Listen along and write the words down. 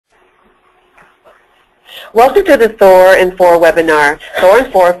Welcome to the THOR and FOR webinar. THOR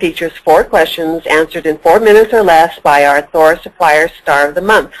and FOR features 4 questions answered in 4 minutes or less by our THOR Supplier Star of the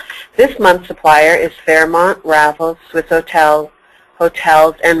Month. This month's supplier is Fairmont, Raffles, Swissotel,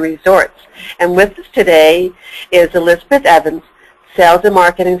 Hotels and Resorts. And with us today is Elizabeth Evans, Sales and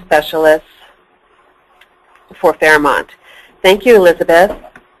Marketing Specialist for Fairmont. Thank you, Elizabeth.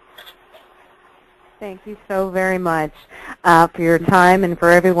 Thank you so very much for your time and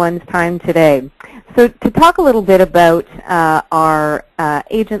for everyone's time today. So to talk a little bit about our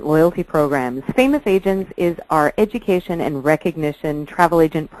agent loyalty programs, Famous Agents is our education and recognition travel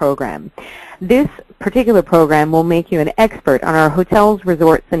agent program. This particular program will make you an expert on our hotels,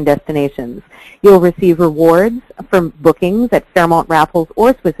 resorts, and destinations. You'll receive rewards from bookings at Fairmont, Raffles,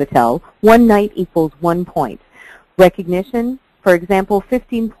 or Swissotel. 1 night equals 1 point. Recognition, for example,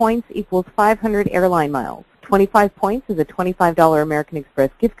 15 points equals 500 airline miles. 25 points is a $25 American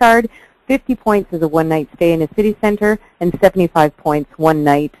Express gift card. 50 points is a 1-night stay in a city center, and 75 points 1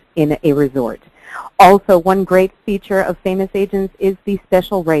 night in a resort. Also, one great feature of Famous Agents is the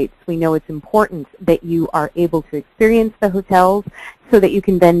special rates. We know it's important that you are able to experience the hotels so that you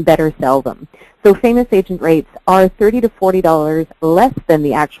can then better sell them. So Famous Agent rates are $30 to $40 less than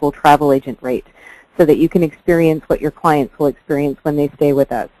the actual travel agent rate, so that you can experience what your clients will experience when they stay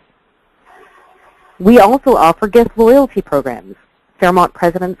with us. We also offer guest loyalty programs, Fairmont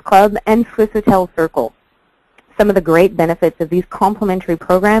President's Club and Swissotel Circle. Some of the great benefits of these complimentary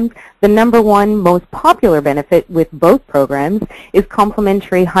programs, the #1 most popular benefit with both programs is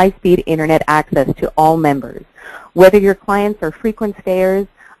complimentary high-speed internet access to all members. Whether your clients are frequent stayers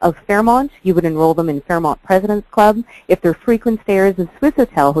of Fairmont, you would enroll them in Fairmont President's Club. If they're frequent stayers of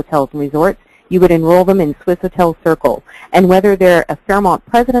Swissotel Hotels and Resorts, you would enroll them in Swissotel Circle. And whether they're a Fairmont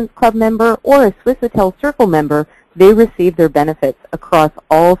President's Club member or a Swissotel Circle member, they receive their benefits across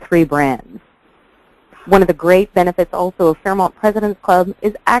all 3 brands. One of the great benefits also of Fairmont President's Club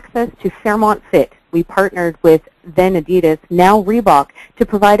is access to Fairmont Fit. We partnered with then Adidas, now Reebok, to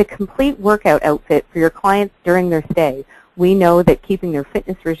provide a complete workout outfit for your clients during their stay. We know that keeping their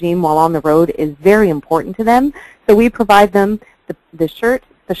fitness regime while on the road is very important to them, so we provide them the shirt,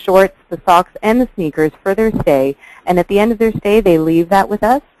 the shorts, the socks, and the sneakers for their stay, and at the end of their stay they leave that with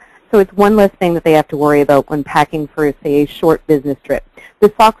us, so it's one less thing that they have to worry about when packing for, say, a short business trip.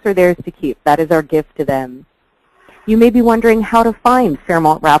 The socks are theirs to keep. That is our gift to them. You may be wondering how to find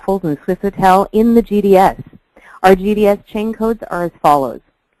Fairmont, Raffles, and Swissotel in the GDS. Our GDS chain codes are as follows.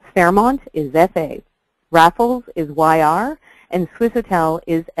 Fairmont is FA, Raffles is YR, and Swissotel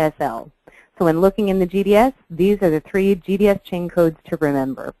is SL. So when looking in the GDS, these are the 3 GDS chain codes to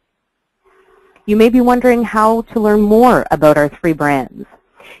remember. You may be wondering how to learn more about our 3 brands.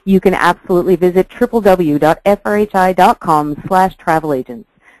 You can absolutely visit www.frhi.com/travelagents.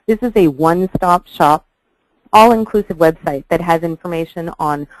 This is a one-stop shop, all-inclusive website that has information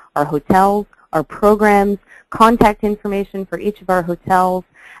on our hotels, our programs, contact information for each of our hotels,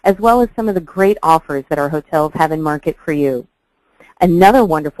 as well as some of the great offers that our hotels have in market for you. Another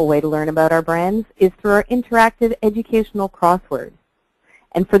wonderful way to learn about our brands is through our interactive educational crosswords.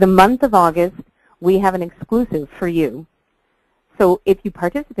 And for the month of August, we have an exclusive for you. So if you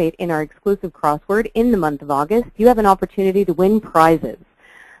participate in our exclusive crossword in the month of August, you have an opportunity to win prizes.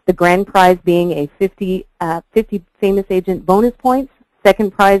 The grand prize being a 50 Famous Agent bonus points.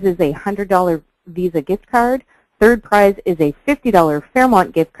 Second prize is a $100 Visa gift card. Third prize is a $50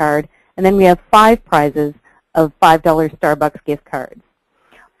 Fairmont gift card. And then we have 5 prizes of $5 Starbucks gift cards.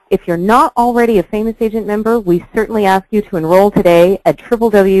 If you're not already a Famous Agent member, we certainly ask you to enroll today at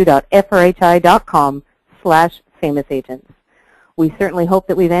www.frhi.com/famousagents. We certainly hope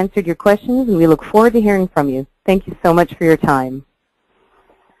that we've answered your questions, and we look forward to hearing from you. Thank you so much for your time.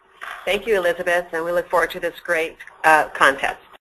 Thank you, Elizabeth, and we look forward to this great contest.